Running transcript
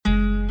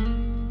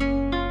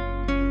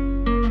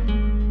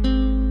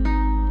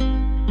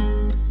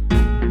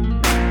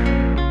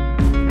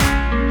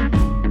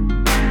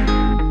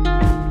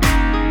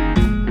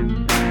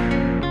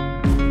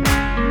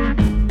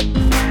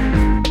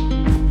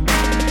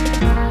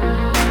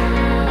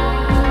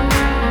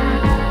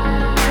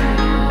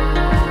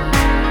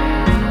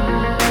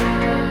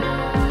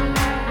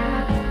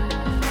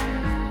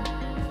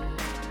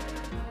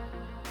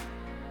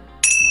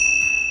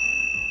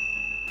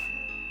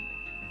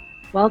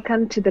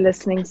Welcome to the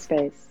listening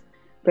space,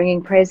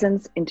 bringing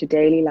presence into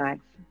daily life.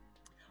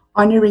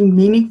 Honoring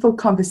meaningful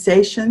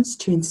conversations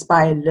to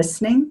inspire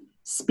listening,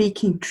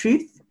 speaking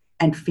truth,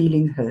 and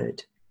feeling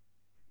heard.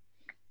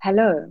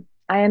 Hello,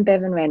 I am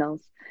Bevan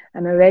Reynolds.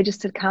 I'm a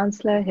registered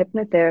counselor,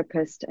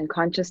 hypnotherapist, and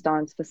conscious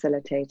dance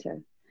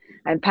facilitator.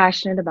 I'm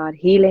passionate about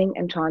healing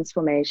and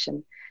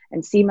transformation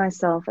and see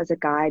myself as a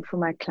guide for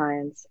my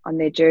clients on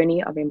their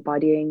journey of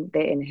embodying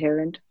their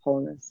inherent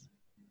wholeness.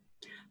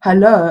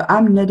 Hello,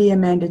 I'm Nydia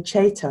Amanda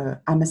Chato.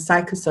 I'm a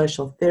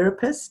psychosocial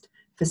therapist,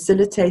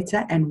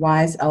 facilitator, and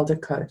wise elder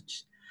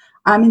coach.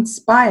 I'm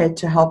inspired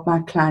to help my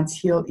clients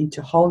heal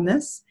into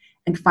wholeness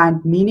and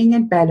find meaning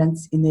and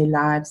balance in their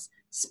lives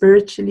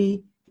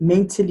spiritually,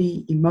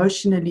 mentally,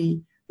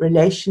 emotionally,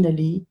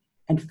 relationally,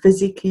 and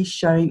physically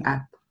showing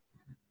up.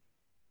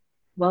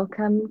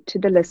 Welcome to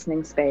the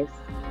listening space.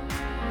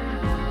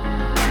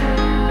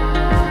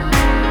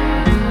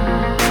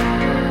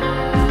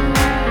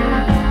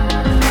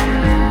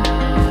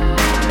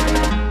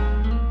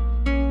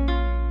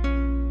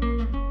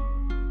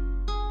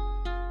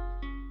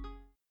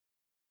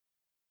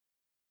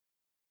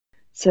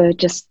 So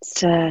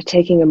just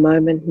taking a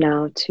moment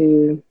now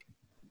to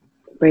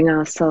bring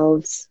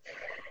ourselves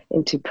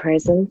into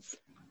presence.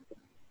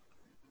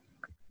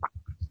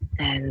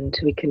 And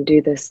we can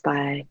do this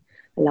by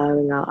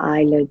allowing our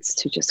eyelids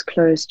to just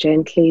close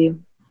gently,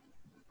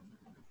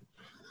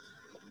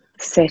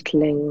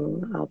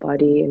 settling our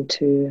body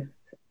into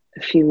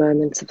a few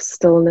moments of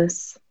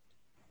stillness,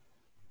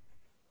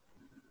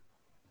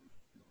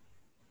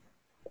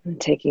 and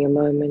taking a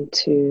moment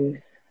to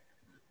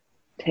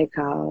take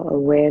our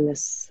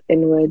awareness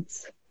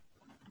inwards,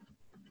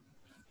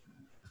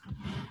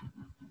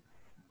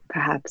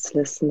 perhaps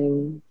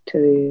listening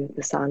to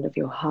the sound of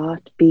your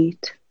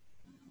heartbeat,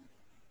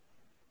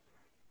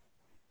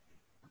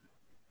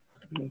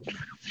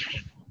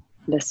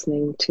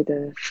 listening to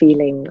the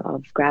feeling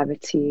of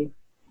gravity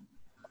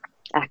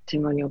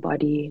acting on your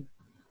body.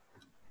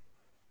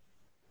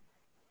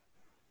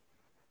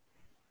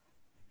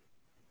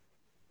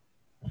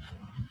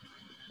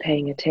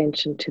 Paying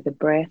attention to the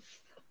breath,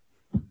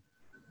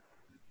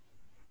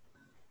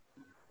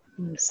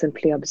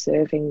 simply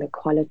observing the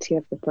quality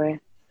of the breath.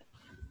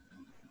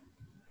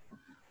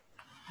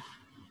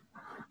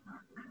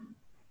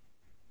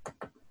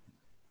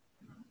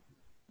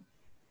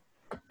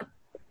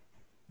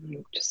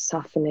 Just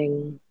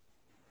softening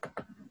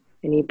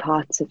any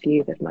parts of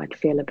you that might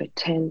feel a bit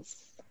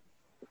tense.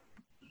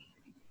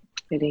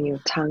 Letting your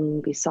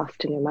tongue be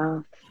soft in your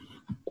mouth,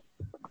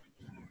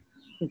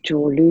 your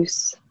jaw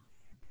loose.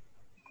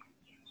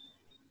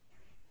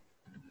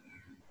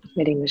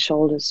 Letting the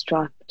shoulders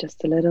drop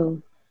just a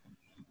little.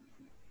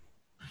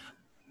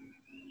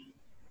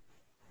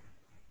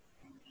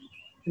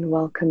 And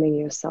welcoming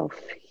yourself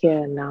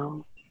here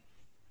now,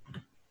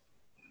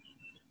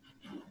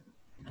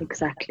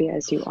 exactly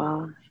as you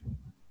are.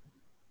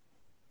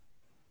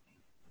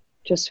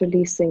 Just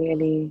releasing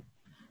any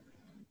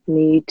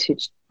need to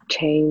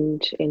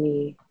change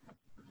any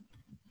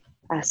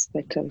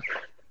aspect of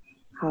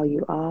how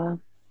you are.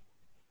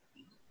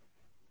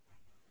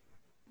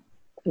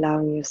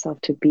 Allowing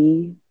yourself to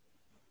be.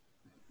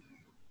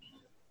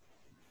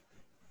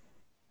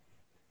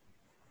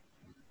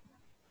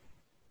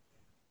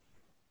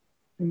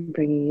 And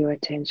bringing your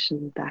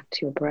attention back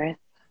to your breath.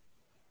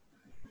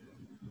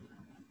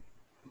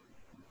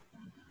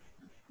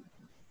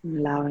 And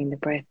allowing the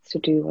breath to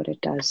do what it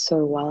does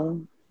so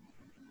well.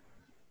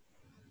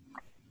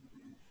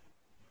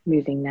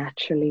 Moving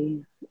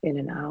naturally in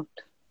and out.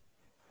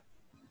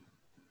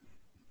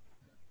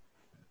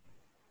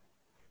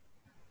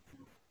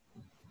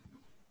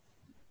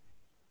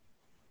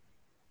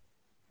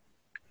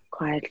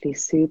 Quietly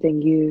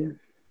soothing you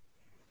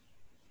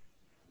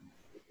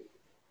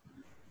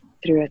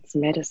through its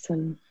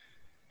medicine.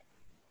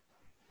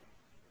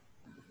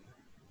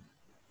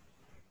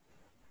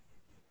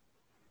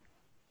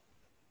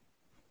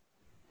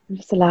 And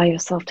just allow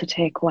yourself to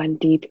take one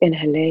deep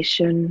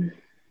inhalation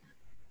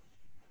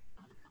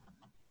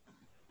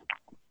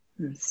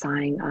and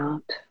sighing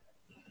out.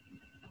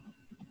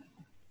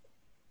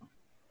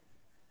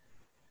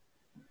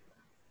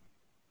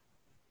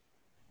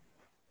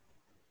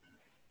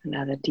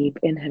 Another deep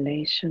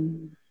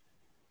inhalation.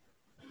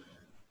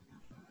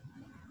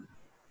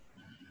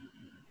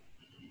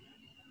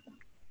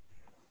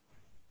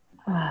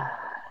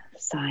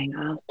 Sighing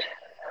out.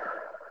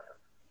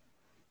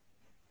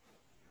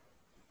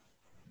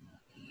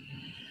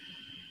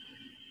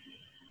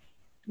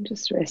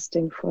 Just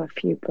resting for a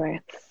few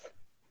breaths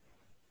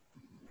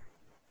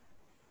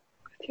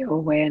with your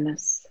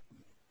awareness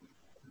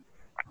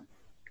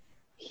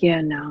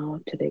here now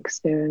to the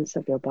experience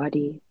of your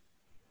body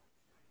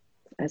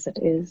as it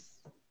is,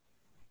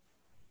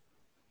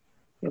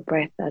 your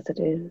breath as it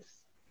is,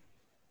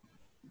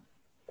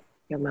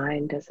 your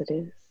mind as it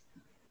is.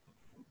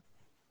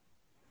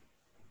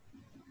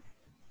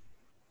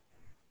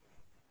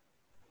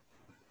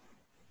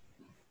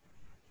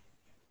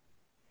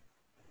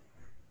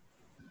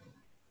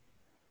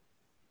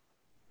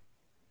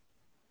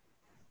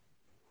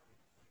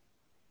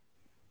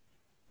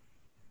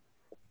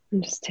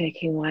 I'm just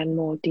taking one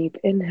more deep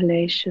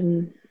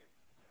inhalation.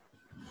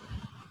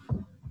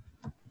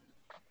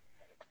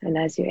 And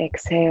as you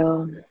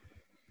exhale,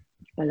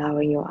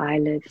 allowing your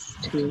eyelids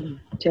to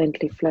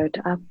gently float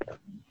up,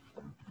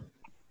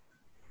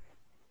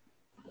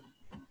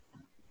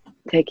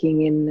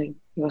 taking in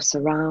your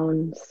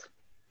surrounds,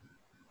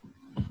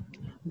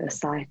 the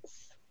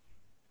sights,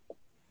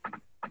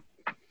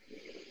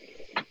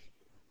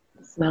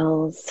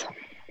 smells,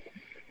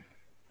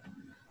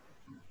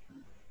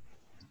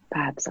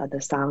 perhaps other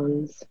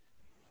sounds.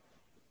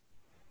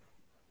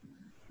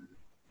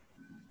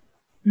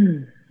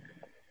 Mm.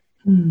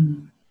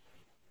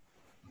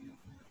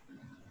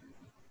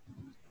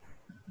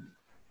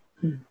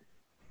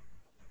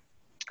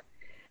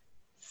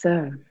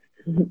 So,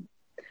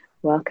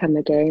 welcome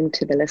again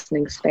to the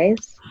listening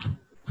space.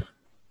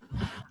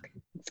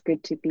 It's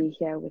good to be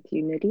here with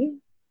you, Nidhi.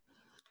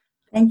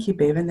 Thank you,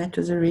 Bevan. That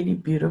was a really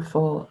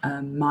beautiful,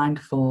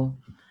 mindful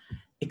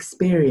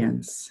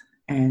experience,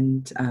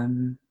 and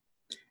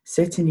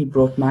certainly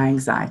brought my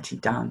anxiety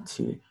down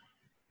to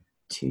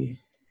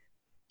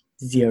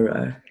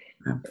zero.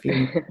 I'm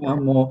feeling far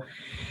more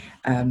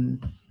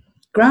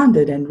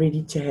grounded and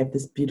ready to have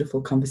this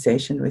beautiful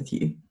conversation with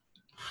you.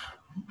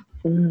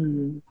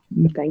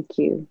 Thank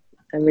you.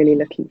 I'm really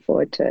looking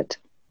forward to it.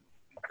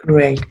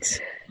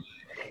 Great.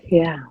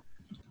 Yeah.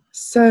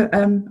 So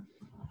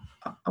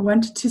I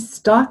wanted to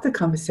start the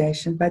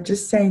conversation by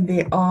just saying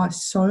there are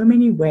so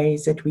many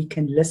ways that we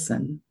can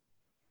listen,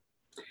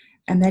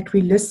 and that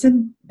we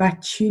listen by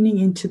tuning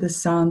into the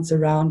sounds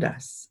around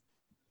us,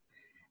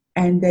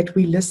 and that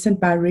we listen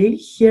by really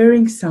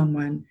hearing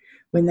someone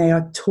when they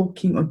are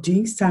talking or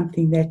doing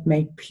something that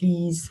may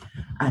please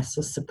us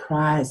or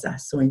surprise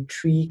us or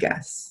intrigue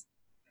us.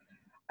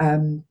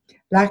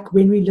 Like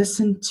when we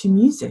listen to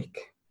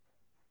music,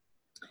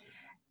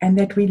 and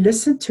that we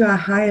listen to our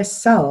higher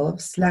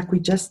selves, like we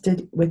just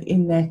did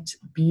within that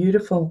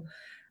beautiful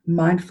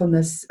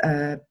mindfulness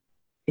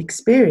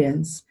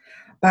experience,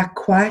 by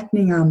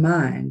quietening our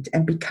mind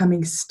and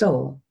becoming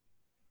still.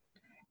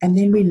 And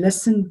then we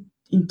listen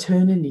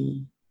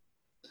internally,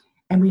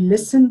 and we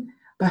listen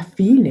by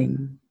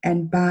feeling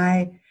and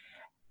by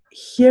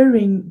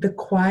hearing the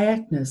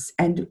quietness,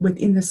 and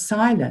within the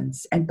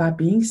silence, and by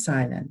being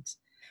silent,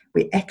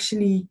 we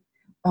actually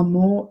are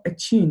more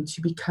attuned to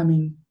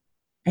becoming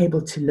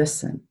able to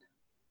listen.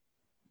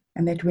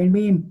 And that when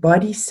we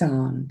embody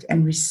sound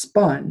and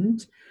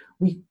respond,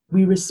 we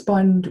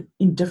respond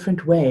in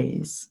different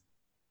ways.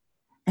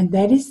 And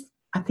that is,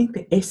 I think,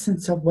 the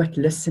essence of what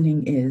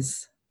listening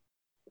is.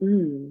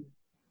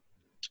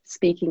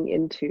 Speaking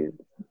into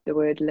the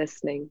word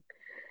listening,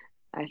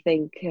 I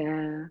think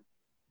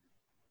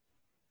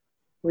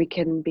we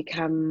can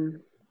become,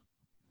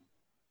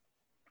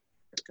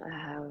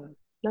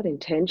 not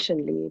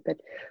intentionally, but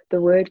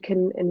the word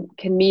can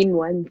mean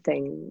one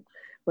thing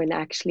when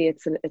actually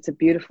it's a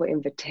beautiful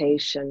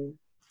invitation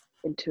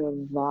into a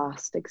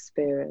vast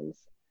experience.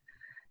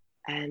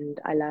 And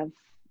I love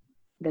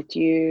that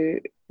you,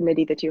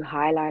 Nidhi, that you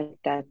highlight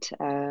that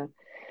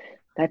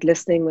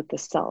listening with the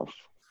self.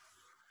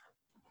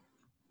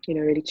 You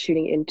know, really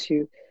tuning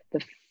into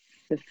the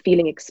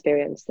feeling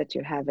experience that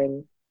you're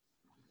having,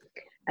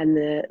 and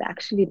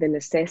the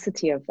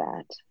necessity of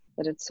that.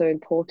 That it's so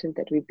important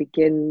that we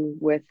begin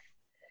with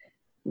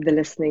the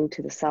listening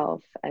to the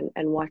self and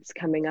what's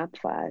coming up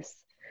for us.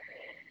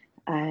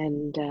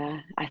 And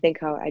I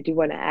think I do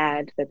want to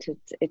add that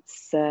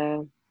it's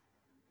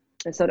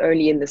not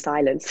only in the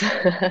silence.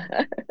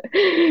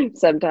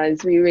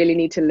 Sometimes we really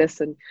need to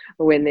listen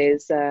when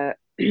there's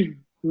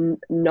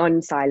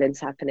non-silence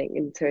happening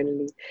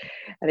internally.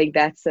 I think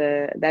that's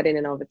that in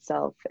and of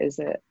itself is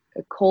a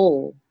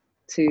call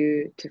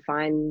to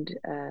find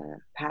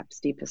perhaps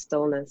deeper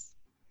stillness.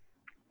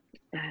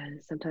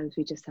 And sometimes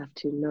we just have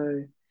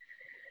to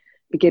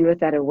begin with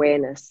that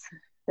awareness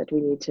that we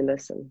need to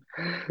listen.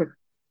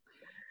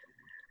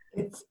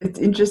 It's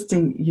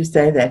interesting you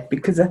say that,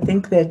 because I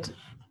think that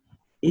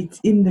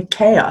it's in the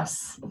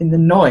chaos, in the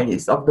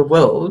noise of the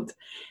world,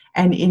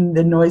 and in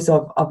the noise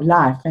of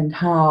life, and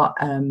how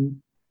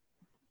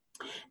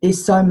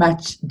there's so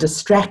much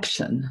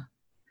distraction,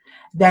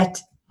 that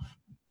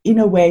in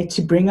a way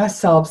to bring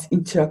ourselves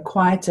into a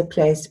quieter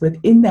place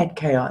within that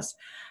chaos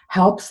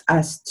helps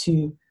us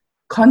to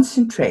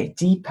concentrate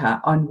deeper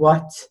on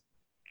what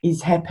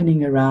is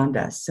happening around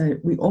us. So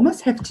we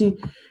almost have to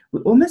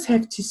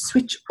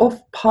switch off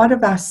part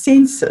of our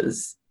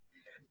senses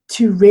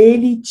to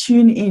really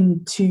tune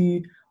in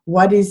to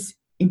what is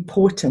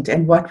important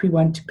and what we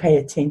want to pay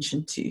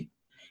attention to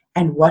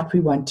and what we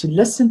want to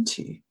listen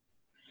to.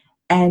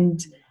 And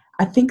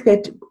I think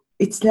that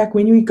it's like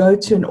when we go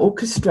to an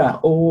orchestra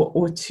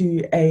or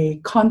to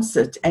a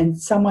concert and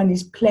someone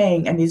is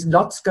playing and there's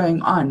lots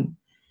going on,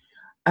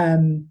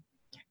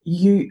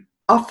 you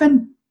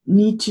often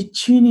need to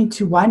tune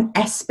into one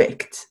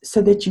aspect so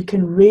that you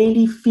can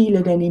really feel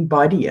it and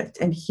embody it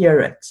and hear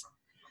it.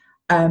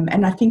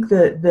 And I think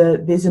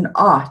there's an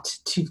art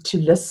to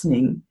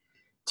listening,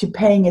 to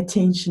paying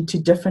attention to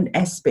different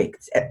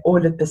aspects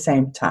all at the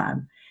same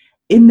time.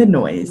 in the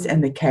noise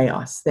and the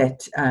chaos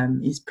that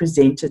is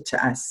presented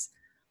to us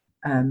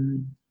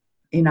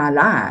in our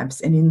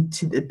lives and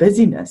into the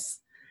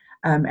busyness.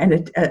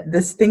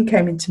 This thing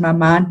came into my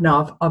mind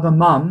now of a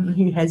mom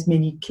who has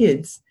many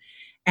kids,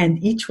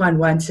 and each one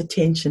wants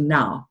attention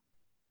now.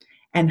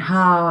 And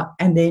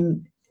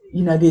then,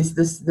 there's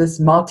this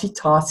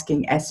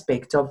multitasking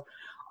aspect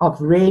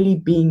of really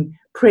being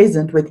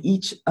present with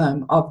each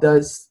of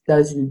those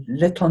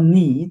little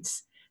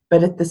needs,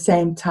 but at the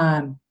same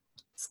time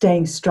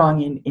staying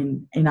strong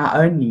in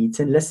our own needs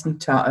and listening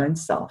to our own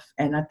self.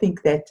 And I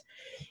think that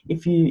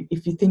if you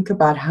think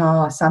about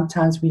how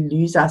sometimes we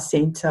lose our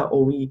center,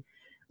 or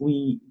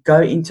we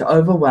go into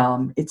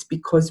overwhelm, it's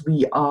because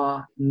we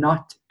are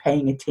not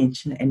paying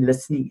attention and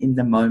listening in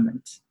the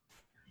moment.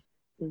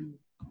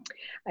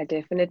 I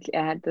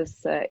had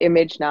this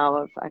image now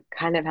of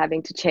kind of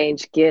having to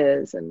change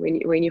gears, and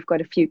when you've got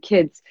a few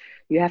kids,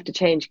 you have to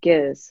change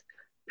gears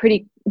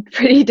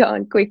pretty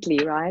darn quickly,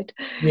 right?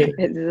 Yeah.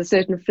 There's a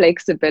certain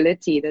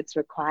flexibility that's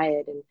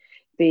required in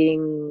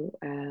being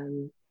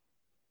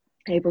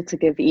able to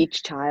give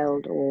each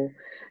child, or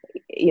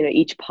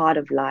each part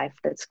of life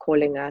that's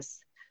calling us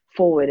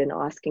forward and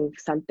asking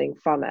something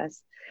from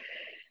us.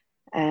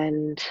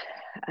 And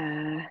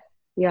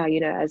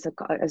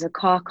as a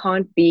car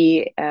can't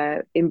be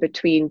in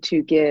between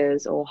two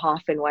gears or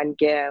half in one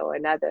gear or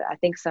another. I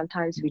think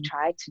sometimes we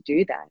try to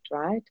do that,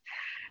 right?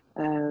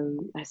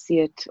 I see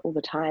it all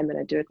the time, and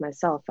I do it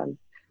myself. I'm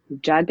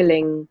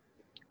juggling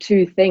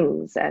two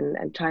things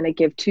and trying to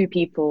give two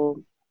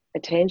people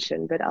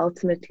attention, but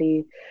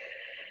ultimately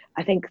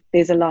I think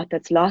there's a lot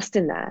that's lost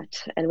in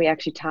that, and we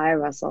actually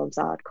tire ourselves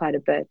out quite a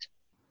bit.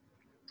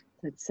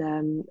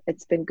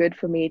 It's been good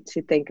for me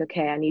to think,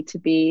 okay, I need to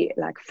be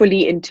like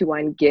fully into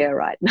one gear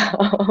right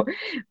now.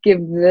 Give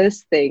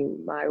this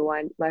thing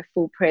my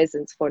full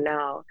presence for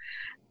now.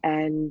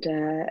 And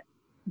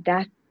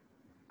that,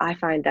 I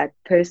find that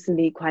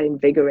personally quite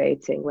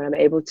invigorating, when I'm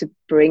able to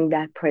bring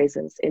that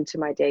presence into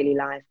my daily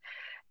life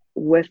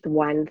with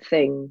one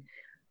thing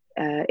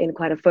in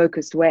quite a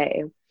focused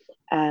way.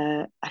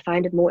 I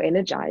find it more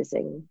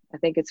energizing. I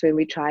think it's when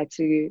we try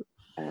to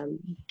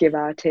give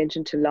our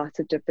attention to lots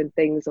of different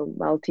things, or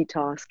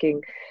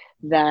multitasking,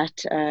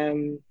 that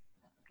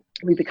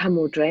we become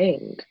more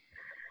drained.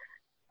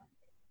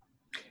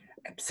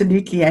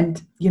 Absolutely.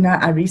 And,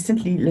 I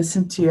recently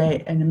listened to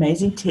an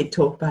amazing TED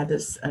talk by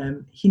this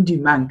Hindu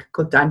monk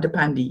called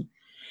Dandapani.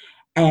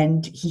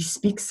 And he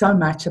speaks so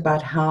much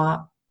about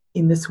how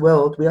in this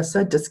world we are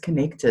so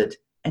disconnected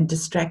and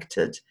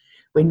distracted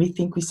when we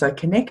think we're so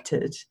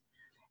connected.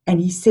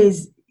 And he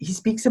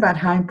speaks about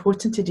how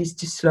important it is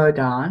to slow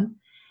down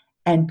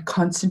and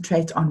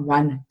concentrate on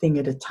one thing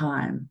at a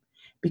time,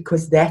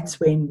 because that's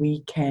when we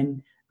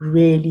can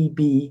really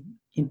be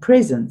in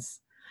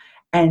presence.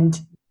 And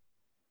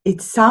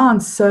it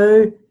sounds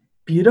so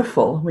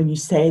beautiful when you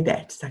say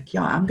that. It's like,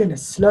 yeah, I'm going to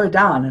slow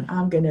down and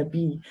I'm going to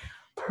be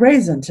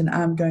present, and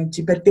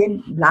but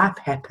then life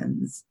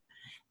happens.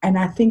 And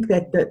I think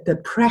that the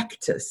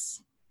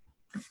practice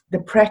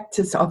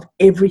of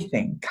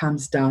everything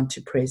comes down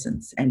to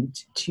presence and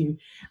to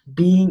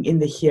being in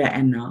the here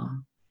and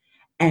now.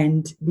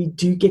 And we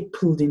do get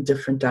pulled in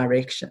different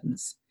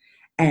directions,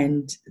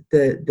 and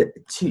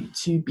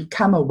to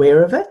become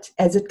aware of it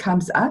as it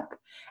comes up,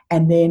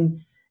 and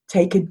then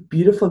take a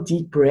beautiful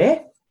deep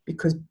breath,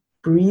 because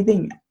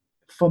breathing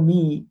for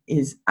me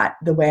is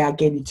the way I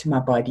get into my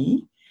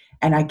body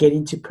and I get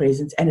into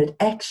presence, and it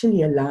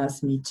actually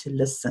allows me to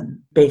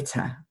listen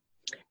better,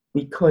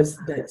 because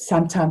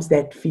sometimes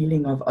that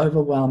feeling of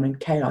overwhelm and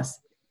chaos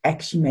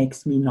actually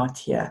makes me not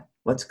hear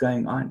what's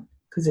going on,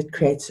 because it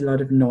creates a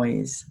lot of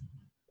noise.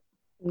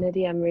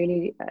 Nidhi, I'm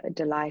really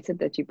delighted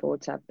that you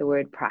brought up the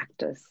word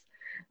practice.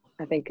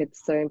 I think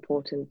it's so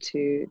important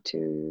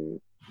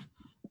to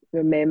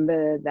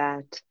remember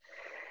that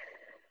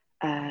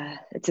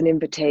it's an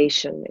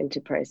invitation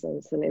into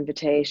presence, an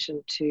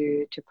invitation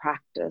to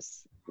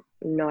practice,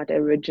 not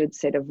a rigid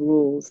set of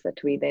rules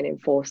that we then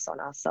enforce on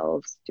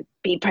ourselves to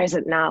be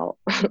present now.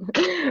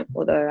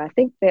 Although I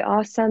think there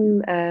are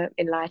some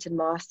enlightened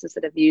masters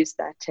that have used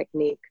that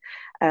technique.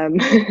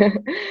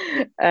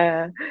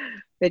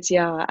 But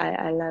yeah,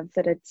 I love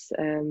that it's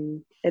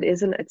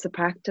a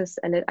practice,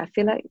 and I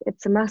feel like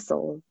it's a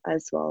muscle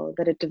as well,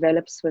 that it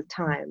develops with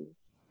time.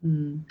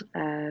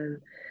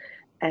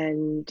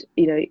 And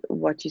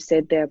what you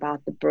said there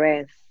about the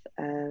breath,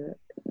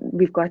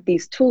 we've got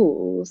these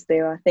tools.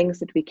 There are things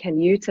that we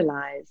can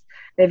utilize.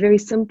 They're very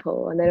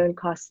simple and they don't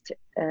cost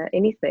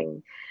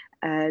anything,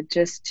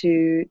 just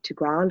to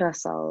ground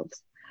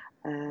ourselves.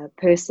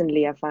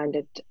 Personally, I find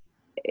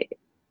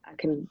I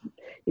can,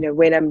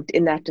 when I'm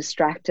in that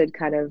distracted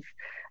kind of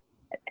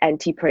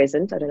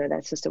anti-present, I don't know,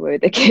 that's just a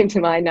word that came to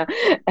mind now,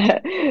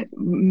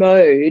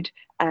 mode,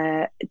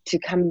 to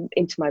come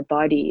into my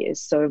body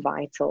is so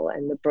vital,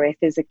 and the breath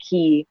is a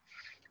key.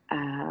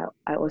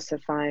 I also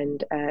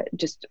find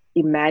just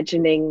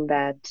imagining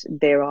that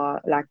there are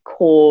like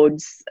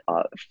cords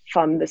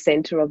from the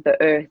center of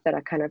the earth that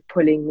are kind of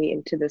pulling me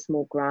into this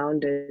more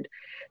grounded,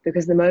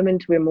 because the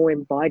moment we're more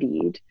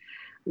embodied,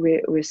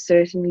 we're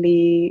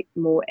certainly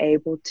more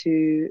able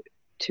to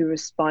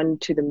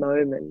respond to the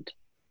moment,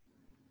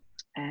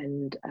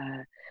 and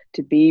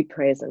to be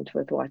present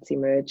with what's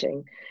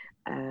emerging,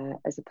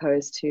 as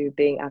opposed to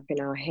being up in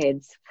our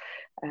heads,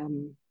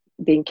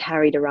 being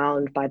carried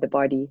around by the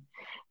body.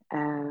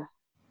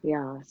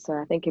 Yeah, so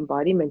I think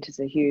embodiment is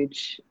a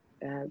huge,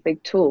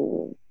 big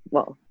tool.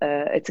 Well,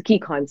 it's a key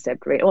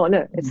concept, right? Oh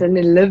no, it's an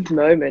lived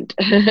moment.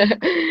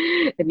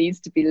 It needs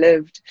to be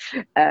lived.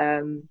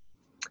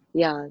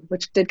 Yeah,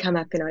 which did come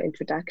up in our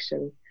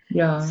introduction.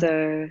 Yeah.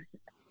 So,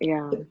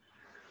 yeah.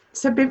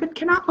 So, Bevan,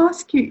 can I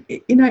ask you,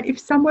 if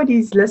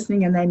somebody's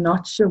listening and they're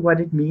not sure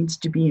what it means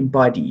to be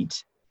embodied,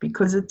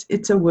 because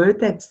it's a word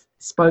that's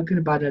spoken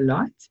about a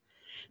lot,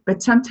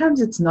 but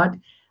sometimes it's not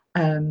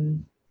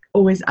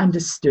always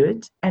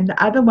understood. And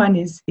the other one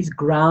is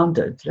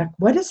grounded. Like,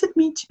 what does it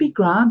mean to be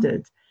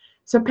grounded?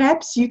 So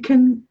perhaps you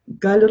can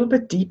go a little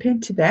bit deeper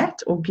into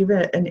that, or give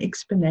an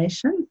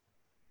explanation.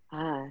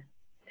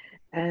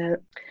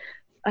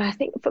 I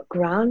think for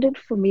grounded,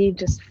 for me,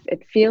 just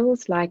it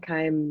feels like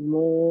I'm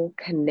more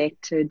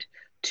connected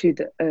to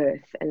the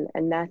earth,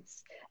 and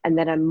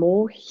that I'm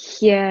more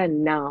here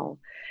now.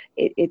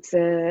 It's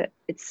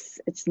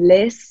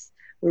less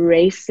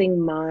racing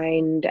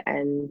mind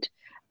and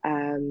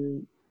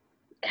kind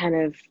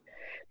of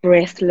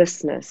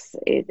breathlessness.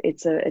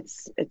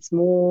 It's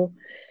more,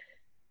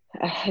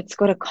 it's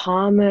got a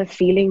calmer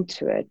feeling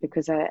to it,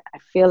 because I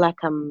feel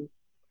like I'm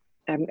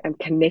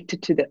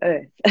connected to the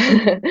earth.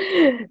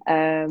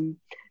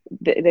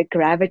 The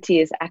gravity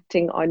is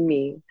acting on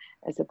me,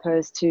 as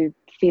opposed to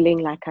feeling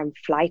like I'm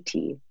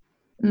flighty.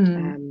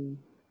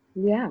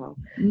 Yeah,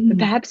 but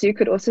perhaps you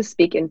could also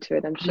speak into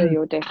it. I'm sure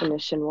your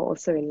definition will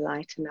also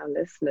enlighten our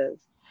listeners.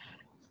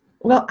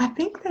 Well, I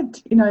think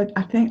that,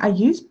 I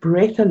use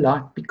breath a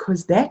lot,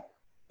 because that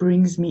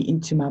brings me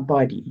into my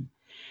body.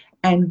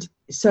 And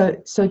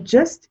so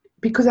just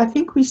because I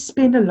think we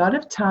spend a lot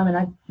of time,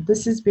 and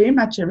this is very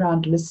much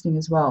around listening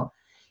as well,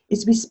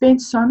 is we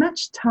spend so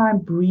much time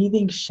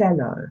breathing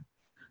shallow.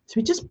 So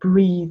we just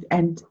breathe,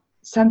 and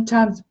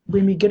sometimes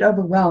when we get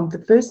overwhelmed,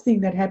 the first thing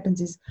that happens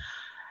is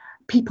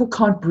people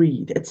can't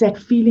breathe. It's that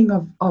feeling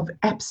of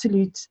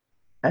absolute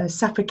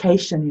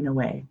suffocation in a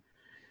way.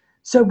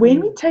 So when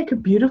we take a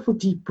beautiful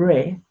deep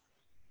breath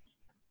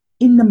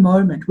in the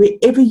moment,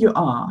 wherever you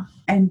are,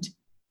 and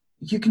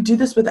you can do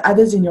this with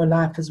others in your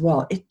life as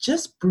well, it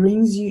just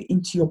brings you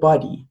into your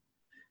body.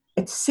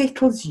 It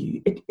settles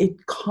you.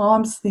 It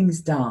calms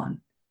things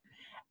down.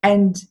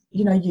 And,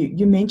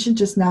 you mentioned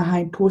just now how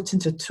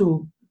important a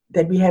tool,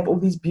 that we have all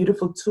these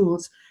beautiful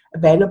tools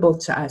available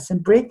to us.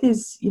 And breath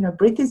is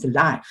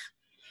life.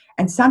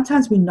 And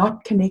sometimes we're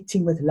not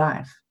connecting with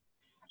life.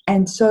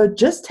 And so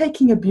just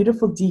taking a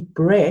beautiful deep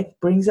breath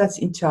brings us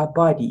into our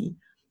body.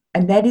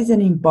 And that is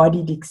an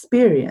embodied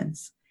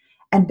experience.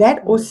 And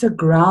that also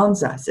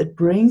grounds us. It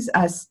brings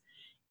us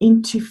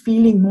into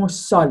feeling more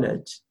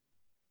solid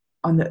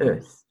on the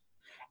earth.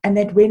 And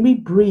that when we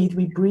breathe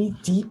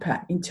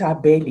deeper into our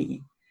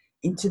belly,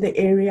 into the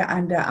area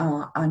under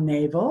our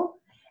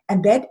navel.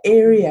 And that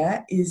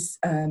area is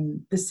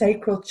the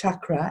sacral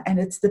chakra. And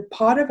it's the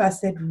part of us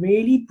that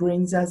really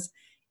brings us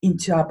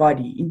into our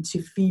body,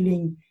 into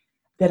feeling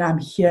that I'm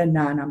here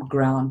now and I'm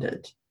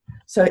grounded.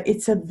 So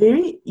it's a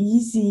very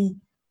easy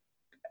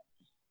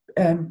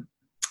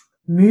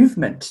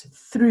movement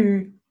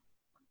through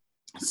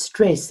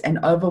stress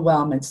and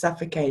overwhelm and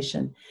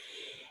suffocation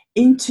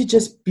into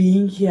just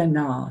being here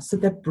now. So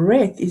the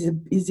breath is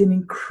an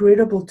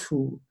incredible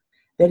tool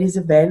that is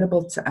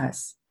available to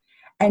us.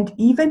 And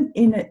even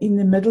in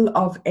the middle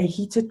of a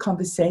heated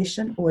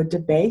conversation or a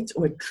debate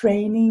or a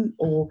training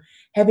or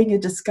having a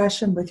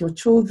discussion with your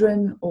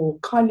children or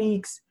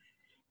colleagues,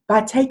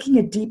 by taking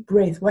a deep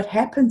breath, what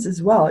happens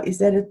as well is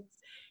that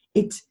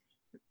it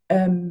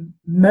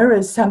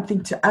mirrors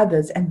something to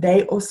others, and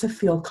they also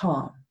feel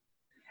calm.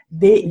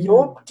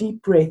 Your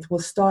deep breath will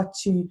start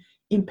to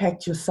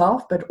impact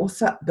yourself, but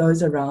also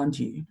those around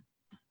you.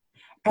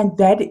 And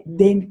that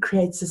then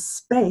creates a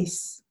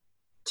space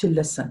to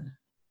listen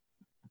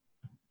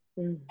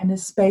and a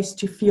space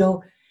to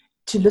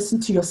listen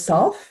to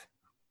yourself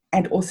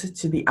and also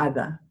to the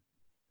other.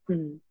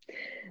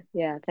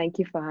 Yeah, thank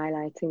you for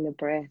highlighting the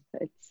breath.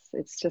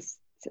 It's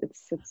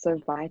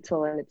so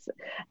vital, and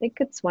I think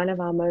it's one of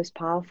our most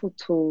powerful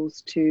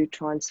tools to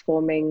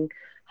transforming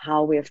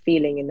how we're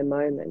feeling in the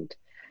moment.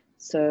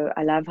 So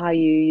I love how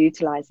you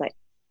utilize, like,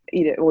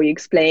 or you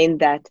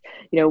explained that,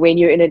 when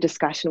you're in a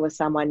discussion with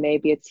someone,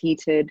 maybe it's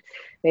heated,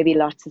 maybe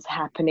lots is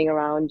happening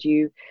around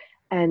you,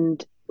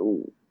 and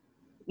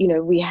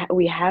we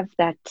have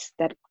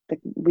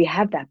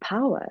that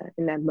power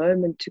in that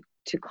moment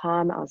to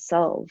calm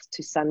ourselves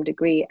to some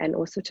degree, and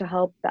also to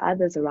help the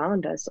others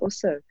around us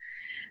also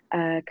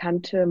come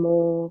to a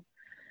more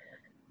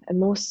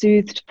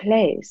soothed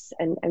place.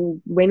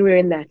 And when we're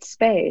in that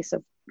space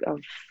of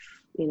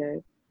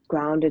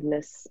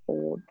groundedness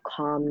or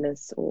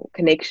calmness or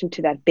connection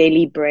to that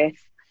belly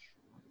breath,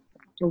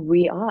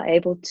 we are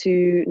able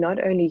to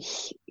not only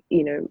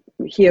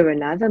hear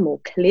another more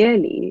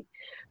clearly,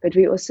 but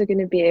we're also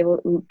going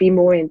to be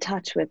more in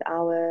touch with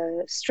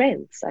our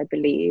strengths, I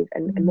believe,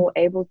 and more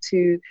able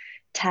to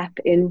tap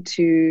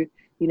into,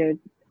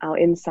 our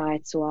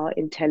insights or our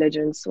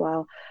intelligence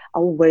or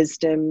our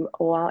wisdom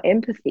or our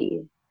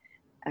empathy.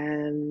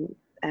 And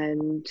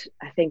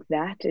I think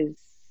that is,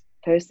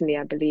 personally,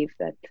 I believe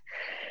that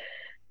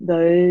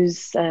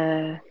those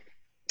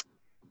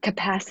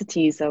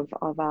capacities of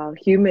our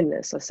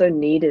humanness are so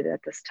needed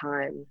at this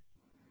time.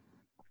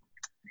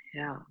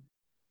 Yeah.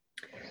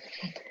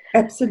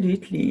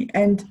 Absolutely.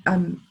 And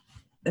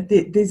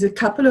there's a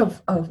couple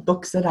of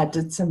books that I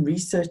did some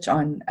research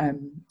on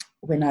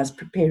when I was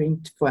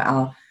preparing for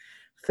our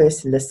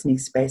first listening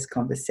space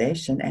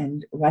conversation.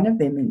 And one of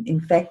them, in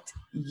fact,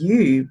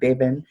 you,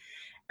 Bevan,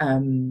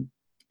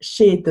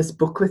 shared this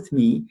book with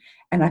me.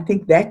 And I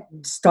think that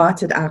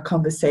started our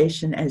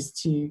conversation as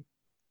to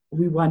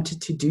we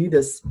wanted to do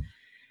this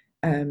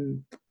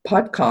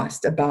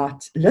podcast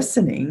about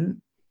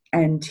listening.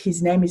 And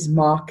his name is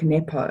Mark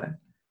Nepo.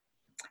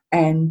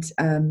 And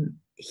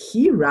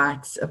he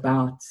writes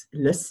about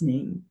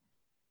listening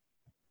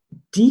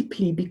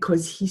deeply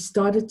because he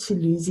started to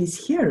lose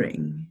his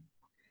hearing.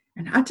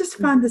 And I just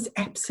found this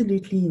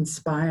absolutely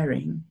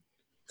inspiring.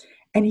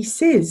 And he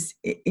says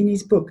in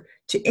his book,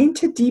 to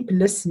enter deep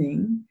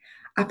listening,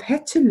 I've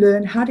had to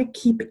learn how to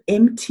keep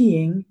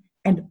emptying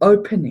and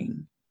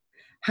opening,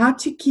 how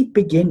to keep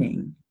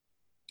beginning.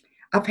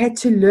 I've had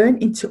to learn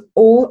into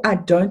all I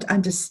don't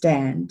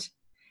understand,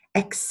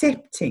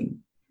 accepting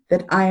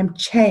that I am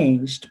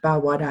changed by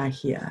what I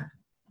hear.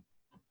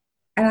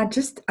 And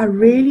I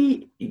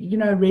really,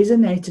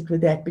 resonated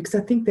with that, because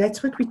I think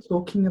that's what we're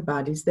talking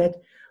about, is that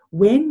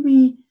when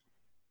we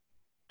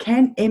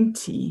can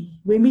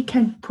empty, when we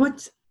can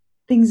put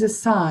things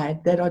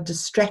aside that are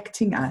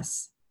distracting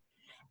us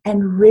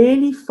and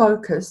really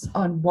focus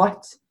on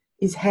what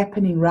is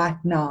happening right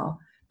now,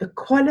 the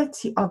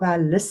quality of our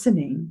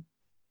listening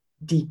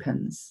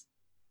deepens.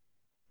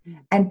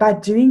 And by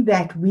doing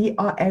that, we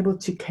are able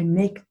to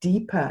connect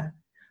deeper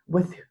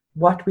with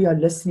what we are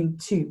listening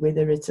to,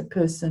 whether it's a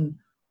person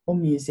or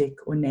music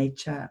or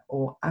nature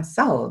or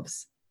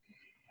ourselves.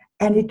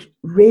 And it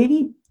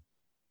really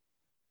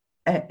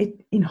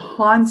it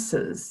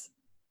enhances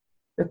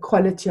the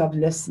quality of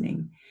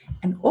listening.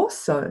 And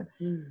also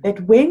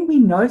that when we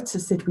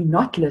notice that we're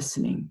not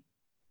listening,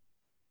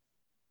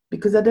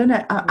 because I don't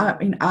know,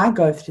 I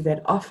go through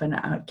that often.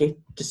 I get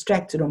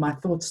distracted or my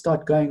thoughts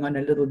start going on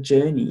a little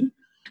journey.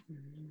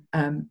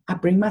 I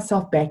bring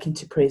myself back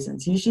into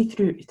presence, usually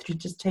through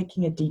just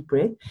taking a deep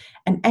breath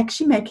and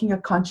actually making a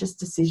conscious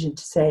decision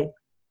to say,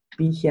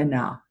 be here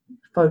now,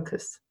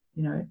 focus,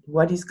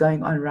 what is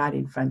going on right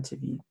in front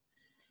of you.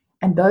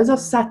 And those are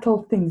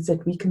subtle things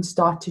that we can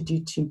start to do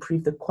to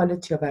improve the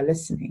quality of our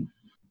listening.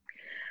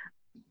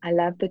 I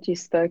love that you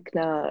spoke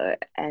now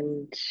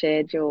and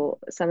shared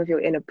some of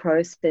your inner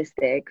process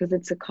there, because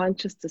it's a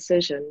conscious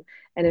decision,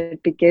 and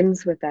it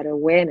begins with that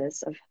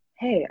awareness of,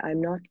 hey,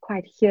 I'm not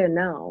quite here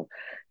now.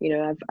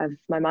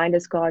 My mind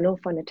has gone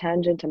off on a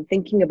tangent. I'm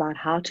thinking about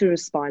how to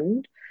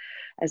respond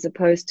as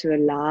opposed to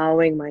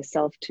allowing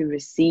myself to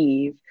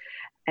receive.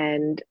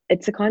 And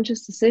it's a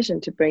conscious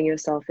decision to bring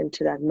yourself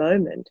into that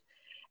moment.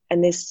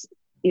 And this,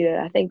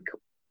 I think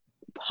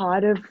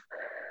part of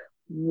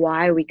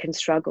why we can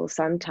struggle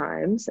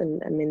sometimes,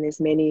 and I mean, there's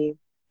many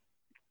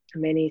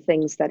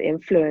things that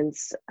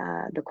influence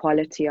the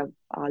quality of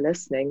our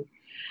listening,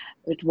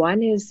 but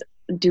one is,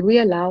 do we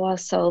allow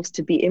ourselves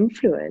to be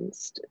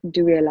influenced?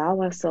 Do we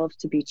allow ourselves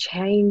to be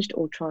changed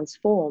or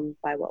transformed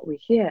by what we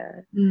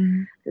hear?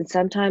 And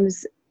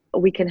sometimes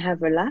we can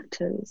have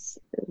reluctance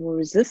or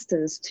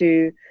resistance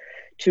to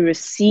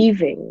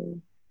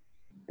receiving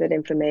that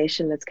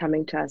information that's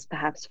coming to us,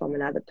 perhaps from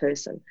another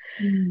person.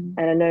 And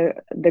I know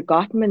the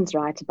Gottmans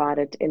write about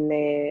it in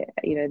their,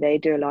 they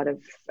do a lot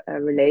of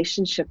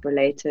relationship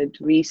related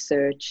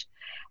research,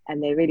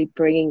 and they're really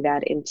bringing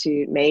that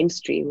into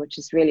mainstream, which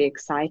is really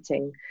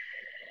exciting.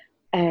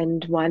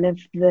 And one of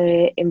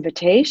the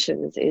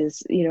invitations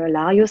is,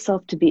 allow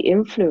yourself to be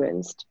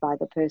influenced by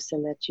the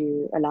person that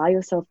you allow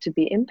yourself to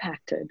be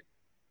impacted.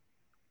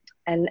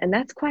 And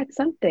that's quite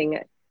something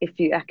if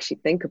you actually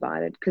think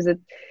about it, because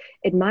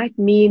it might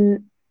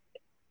mean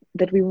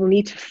that we will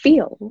need to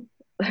feel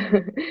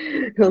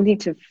we'll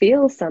need to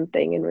feel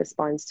something in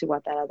response to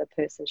what that other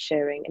person's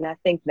sharing. And I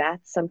think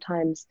that's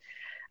sometimes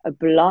a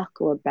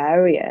block or a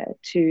barrier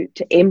to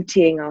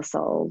emptying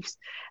ourselves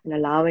and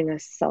allowing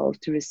ourselves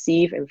to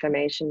receive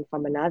information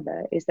from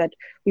another, is that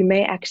we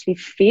may actually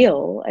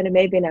feel, and it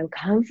may be an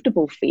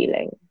uncomfortable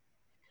feeling,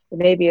 it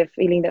may be a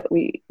feeling that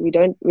we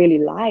don't really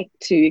like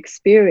to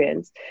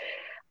experience.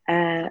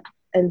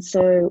 And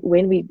so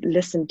when we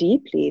listen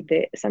deeply,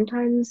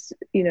 sometimes,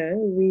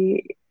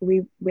 we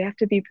have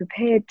to be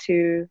prepared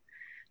to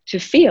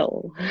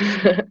feel.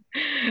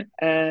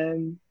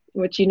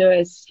 Which,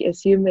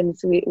 as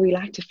humans, we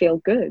like to feel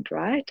good,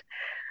 right?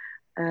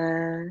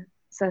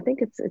 So I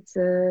think it's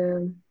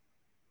a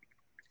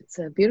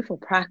beautiful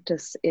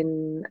practice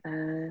in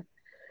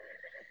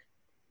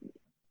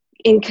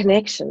in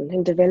connection,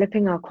 in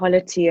developing our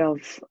quality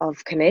of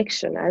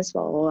connection as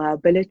well, or our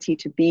ability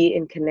to be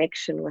in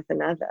connection with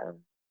another.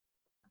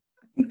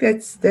 I think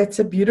that's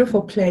a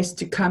beautiful place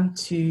to come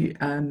to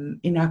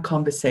in our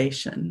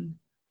conversation,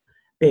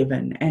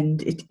 Bevan,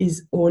 and it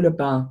is all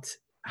about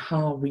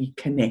how we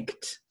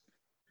connect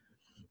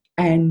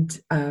and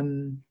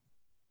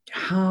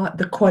how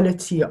the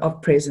quality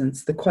of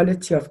presence, the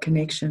quality of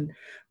connection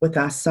with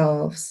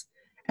ourselves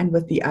and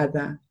with the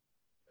other.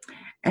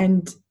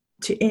 And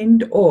to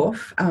end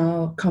off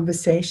our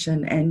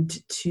conversation and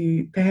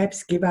to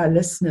perhaps give our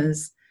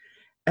listeners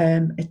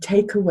a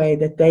takeaway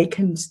that they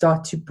can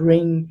start to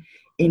bring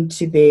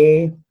into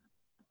their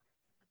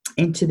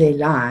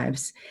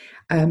lives,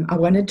 I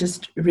want to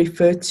just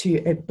refer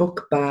to a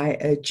book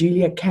by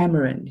Julia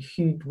Cameron,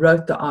 who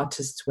wrote The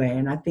Artist's Way,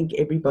 and I think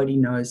everybody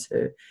knows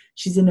her.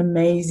 She's an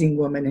amazing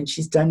woman, and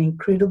she's done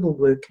incredible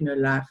work in her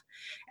life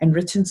and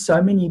written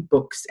so many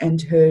books,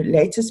 and her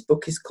latest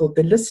book is called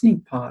The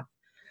Listening Path,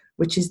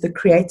 which is the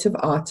creative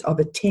art of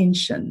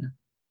attention.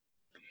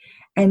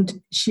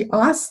 And she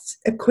asked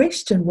a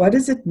question: what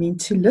does it mean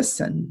to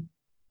listen?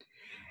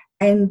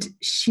 And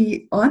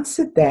she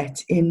answered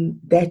that in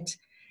that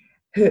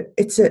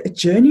it's a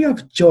journey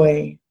of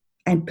joy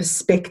and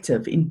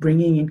perspective in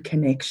bringing in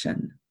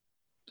connection.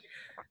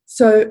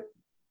 So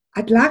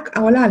I'd like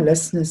all our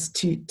listeners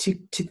to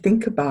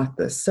think about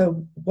this.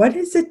 So what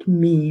does it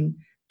mean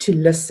to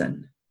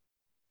listen?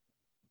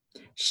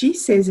 She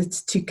says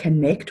it's to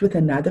connect with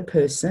another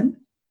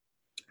person,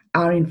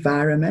 our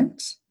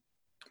environment,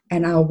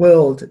 and our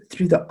world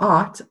through the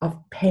art of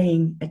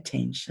paying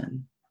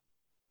attention,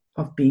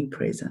 of being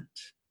present.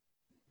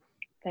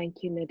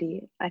 Thank you,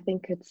 Nidhi. I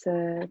think it's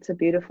a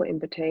beautiful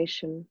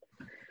invitation.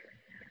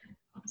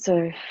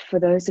 So for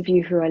those of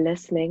you who are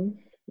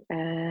listening,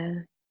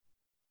 the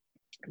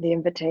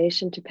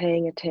invitation to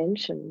paying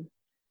attention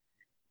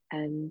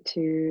and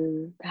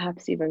to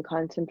perhaps even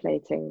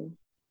contemplating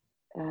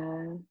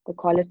the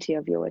quality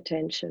of your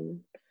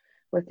attention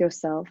with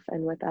yourself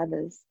and with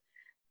others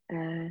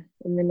in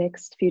the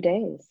next few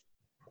days.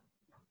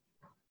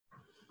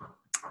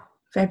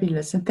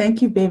 Fabulous. And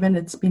thank you, Bevan.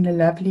 It's been a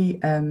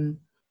lovely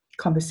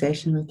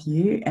conversation with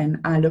you, and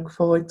I look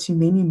forward to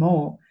many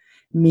more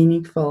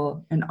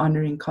meaningful and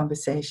honoring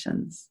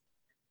conversations.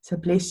 So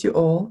bless you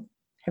all.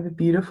 Have a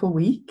beautiful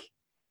week,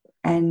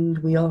 and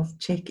we'll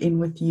check in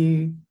with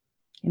you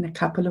in a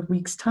couple of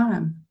weeks'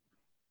 time.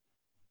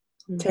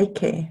 Take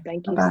care.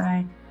 Thank you.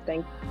 Bye-bye.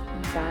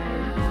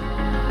 Bye.